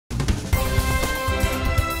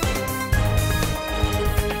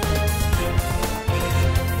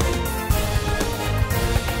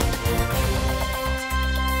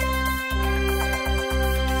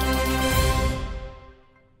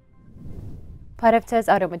Փարեվցես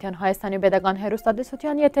Արեւմտեան Հայաստանի pedagogan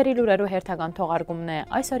հերոստատեսության եթերի լուրերու հերթական թողարկումն է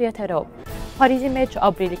այսօր եթերով։ Փարիզի մեջ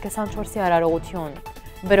ապրիլի 24-ի արարողություն։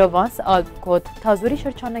 Բրովանս ալկոտ դ'Ազուրի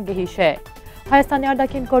շրջանը յիշէ։ Հայաստանի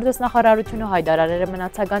արտաքին գործոս նախարարությունը յայտարարեր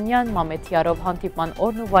Մնացականեան-Մամեդիարով հանդիպման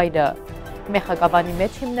օրն ու վայրը։ Մեխագավանի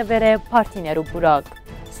մեջ հիմնուեր է բարդիներու պուրակ։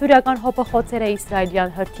 Սուրիական ՀՈՊ-ը խոցեր է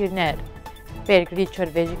իսրայելյան հրթիռներ։ Բերգրի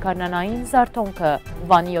չրվեժի կարնանային զարթոնքը,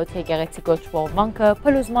 Վանի Եօթ Եկեղեցի կոչուող վանքը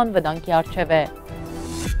փլուզման վտանգի առջեւ է։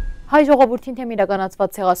 Հայ ժողովրդին թեմ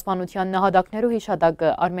իրականացված ցեղասպանության նահատակներու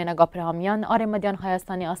հիշադակը Արմենագաբրահամյան Արեւմտեան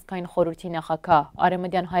Հայաստանի ազգային խորհրդի նախագահ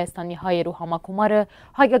Արեւմտեան Հայաստանի հայերու համակումարը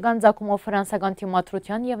հայկական ցակումով ֆրանսական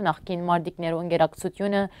թիմադրության եւ նախկին մարտիկներու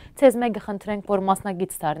ընկերակցությունը ցեզ մեկ խնդրենք որ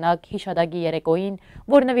մասնագիտ դառնաք հիշադակի երեկոյին,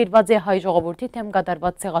 որ նվիրված է հայ ժողովրդի թեմ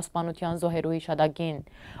կատարված ցեղասպանության զոհերու հիշադակին։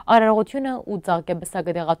 Արարողությունը ու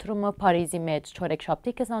ցաղկեբսագդեղաթրումը Փարիզի մեջ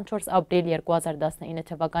չորեքշաբթի 24 ապրիլ 2019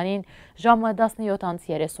 թվականին ժամը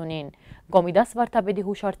 17:30 Գոմիդաս վարդապետի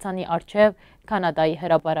հուշարձանի առջև Կանադայի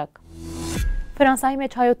հրապարակ։ Ֆրանսայի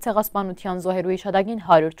մեջ հայոց ցեղասպանության զոհերու հիշադակին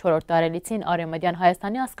 104-րդ տարելիցին Արեւմտեան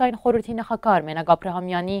Հայաստանի ազգային խորհրդի նախագահ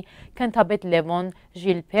Արմենագաբրահամյանի, քննադատ Լևոն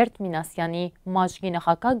Ժիլբերտ Մինասյանի, մաժգի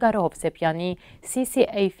նախագահ Գարոլ,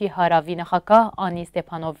 CCAF-ի հարավի նախագահ Անի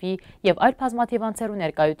Ստեփանովի եւ այլ բազմաթիվ անձերու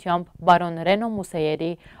ներկայությամբ բարոն Ռենո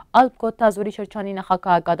Մուսեյերի Ալկոտ դ'Ազուրի շրջանի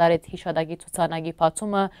նախագահը կատարեց հիշադակի ցուցանակի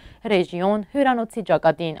բացումը ռեժիոն հյուրանոցի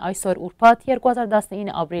ճակատին այսօր ուրբաթ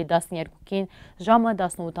 2019 ապրիլ 12-ին ժամը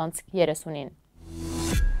 18:30-ին։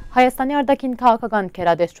 Հայաստանի արտաքին քաղաքական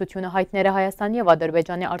քերադեսչությունը հայտնել է Հայաստանի եւ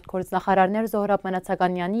Ադրբեջանի արտգործնախարարներ Զոհրաբ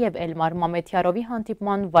Մնացականեանի եւ Մամեդիարովի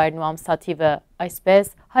հանդիպման վայրն ու ամսաթիվը։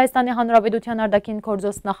 Այսպես, Հայաստանի Հանրապետության արտաքին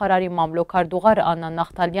գործոս նախարարի մամլոք Աննա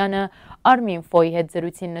Նախտալյանը Արմինֆոյի հետ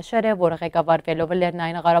զրույցին նշել է, որ ղեկավարվելով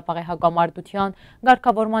Լեռնային Ղարաբաղի հակամարտության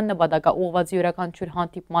ղեկավարման նպատակաուղղված յուրաքանչյուր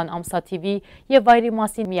հանդիպման ամսաթիվի եւ վայրի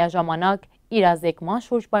մասին միաժամանակ իրազեկման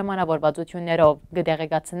շուրջ պայմանավորվածություններով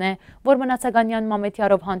կդեղեկացնե, որ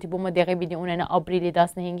Մնացականեան-Մամեդիարով հանդիպումը տեղի պիտի ունենա ապրիլի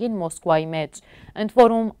 15-ին Մոսկվայի մեջ, ընդ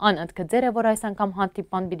որում անընդգծեր է, որ այս անգամ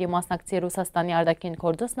հանդիպման պիտի մասնակցի Ռուսաստանի արտաքին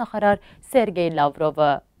գործոս նախարար Սերգեյ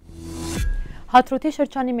Լավրովը։ Հադրութի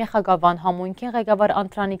շրջանի մեխագավան համույնքին ղեկավար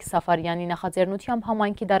Անդրանիկ Սաֆարյանի նախաձեռնությամբ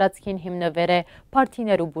համայնքի տարածքին հիմնուեր է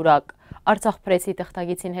բարդիներու պուրակ։ Արցախ պրեսի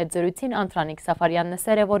թղթակիցին հետ զրույցին Անդրանիկ Սաֆարյանն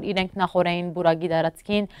նշել է, որ իրենք նախորդային պուրակի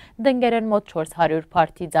տարածքին դնգեր են մոտ 400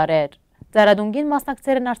 բարդի ծառեր։ Ծառադունգին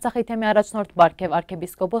մասնակցել են Արցախի թեմի առաջնորդ Բարքև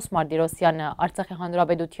arczepiskopos Մարտիրոսյանը, Արցախի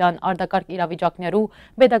հանրապետության արտակարգ իրավիճակներու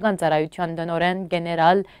pedagogan ծառայության տնօրեն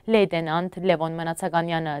գեներալ լեյտենանտ Լևոն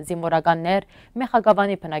Մնացականյանը, զինվորականներ,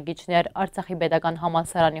 մեխագավանի բնակիչներ, Արցախի pedagogan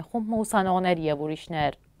համալսարանի խումբ ուսանողներ եւ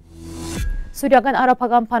ուրիշներ։ Սուրիական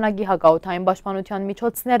արաբական բանակի հակաօդային պաշտպանության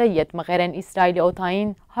միջոցները յետ մղեր են Իսրայելի օդային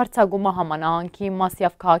հարձակումը Hamanahանքի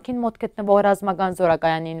Մասիավ քաղաքին մոտ գտնվող ռազմական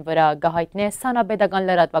զորակայանին վրա, գահիտնե սանապետական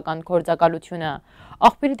լրատվական գործակալությունը։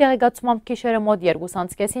 Աղբյուրի տեղեկացմամբ գիշերը մոտ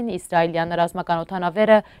 2:30-ին իսրայելյան ռազմական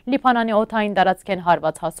օդանավերը Լիբանանի օդային տարածքեն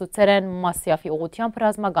հարված հասուցել են Մասիավի ուղղությամբ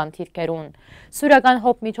ռազմական թիրքերուն։ Սուրիական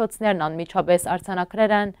ՀՕՊ միջոցներն անմիջապես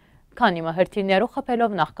արձանագրել են, քանի հրթիռներով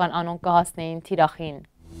խփելով նախքան անոնք կհասնեին թիրախին։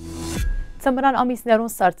 Ծմրան ամիսներուն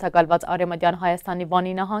սառցակալված Արեւմտեան Հայաստանի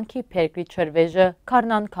Վանի նահանգի Բերգրի չրվեժը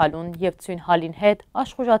Քարնան քալուն եւ ցույն հալին հետ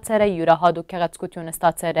աշխուժացել է յուրահատուկ գեղեցկություն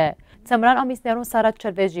ստացել է։ Ծմրան ամիսներուն սառած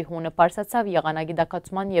չրվեժի հունը պարսացավ եղանակի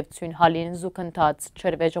դակացման եւ ցույն հալին զուգընթաց։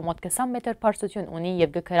 Չրվեժը մոտ 20 մետր բարձրություն ունի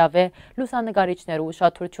եւ կգրավե լուսանկարիչներու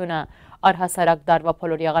ուշադրությունը։ Առհասարակ դարվա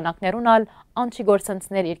բոլոր եղանակներուն ալ անչի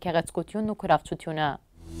գործընծներ իր գեղեցկությունն ու գրավչությունը։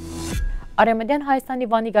 Արեւմտեան Հայաստանի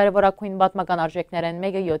Վանի կարևորագույն պատմական արժեքներեն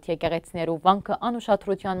մեկը 7 եկեղեցիներու վանքը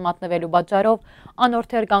անուշադրության մատնվելու պատճառով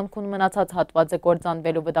անորդեր կանգուն մնացած հատվածը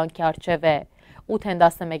կործանվելու վտանգի առջեւ է։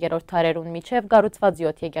 8-11-րդ դարերուն միջև կառուցված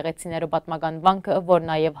 7 եկեղեցիներու պատմական վանքը, որ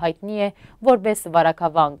նաև հայտնի է որպես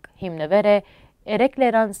վարակավանք, հիմնուեր է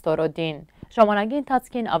Էրեկլերան Ստորոդին։ Ժամանակի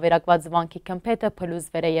ընթացքին ավերակված վանքի քմփեթը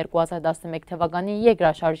փլուզվել է 2011 թվականի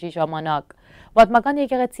երկրաշարժի ժամանակ։ Պատմական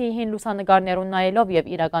եկեղեցիի հին լուսանկարներուն նայելով եւ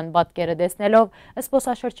իրական պատկերը տեսնելով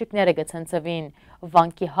զբոսաշրջիկները կցնցվին։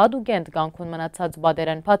 Վանքի հադուգենտ կանգուն մնացած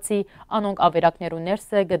բادرեն բացի, անոնք ավերակներու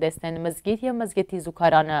ներսը կտեսնեն մզգիթ եւ մզգիթի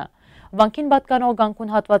զուգարանը։ Վանքին պատկանող կանգուն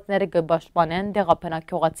հատվածները կպաշտպանեն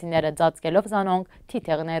դեղափնակ ծածկելով զանոնք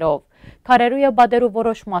թիթեղներով։ Քարերու եւ բادرու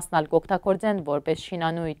որոշ մասնալ կօգտագործեն որպես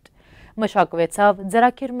շինանյութ։ Մշակվեցավ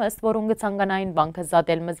ձեռակիրմը ըստ որուն կցանկանային վանքը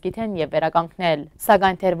զատել մզգիթեն եւ վերականգնել,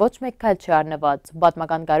 սակայն թեր ոչ մեկ քայլ չի առնված։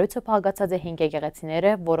 Պատմական կառույցը փաղկացած է 5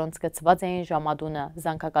 եկեղեցիները, որոնց գծված էին ժամադունը,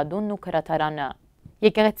 զանգակադունն ու քրաթարանը։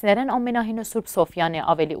 Եկեղեցիներեն ամենահինը Սուրբ Սոֆիան է,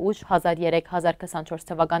 ավելի ուշ 1003-1024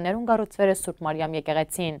 թվականներուն կառուցվել է Սուրբ Մարիամ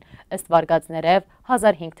եկեղեցին, ըստ վարկածներև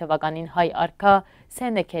 1005 թվականին հայ արքա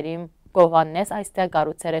Սենեքերիմ Գովհաննես այստեղ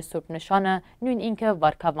կառուցել է Սուրբ նշանը, նույն ինքը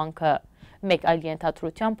վարքավանքը։ Մեկ այլ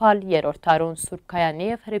ենթադրությամբ ալ երրորդ դարուն Սուրբ Քայանի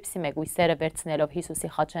եւ Հրիփսի մեգույսերը վերցնելով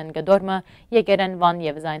Հիսուսի խաչեն գդորմը եկեր են վան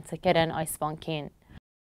եւ զայն ցկեր են այս վանքին։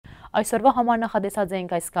 Այսօրվա համար նախադեсած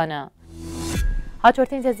ենք այսքանը։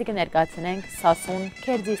 Հաջորդին ձեզ կներկայացնենք Սասուն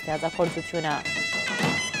քերձի ստեղծագործությունը։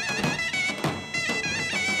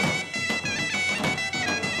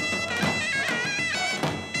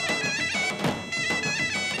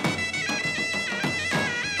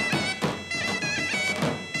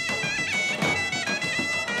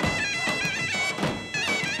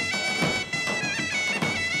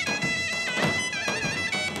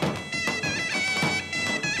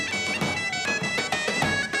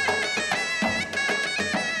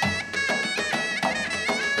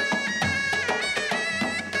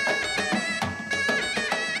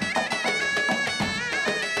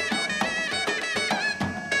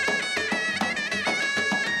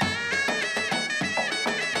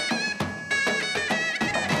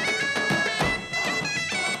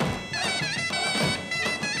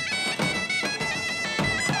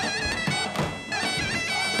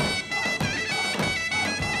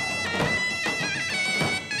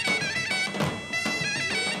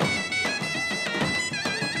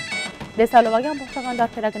 Դեսալովագյան բողջական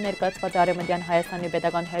դարբերակը ներկայացված Արեւմտեան Հայաստանի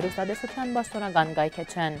պետական հեռուստատեսության պաշտոնական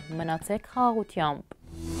կայքեչեն, մնացեք խաղաղությամբ։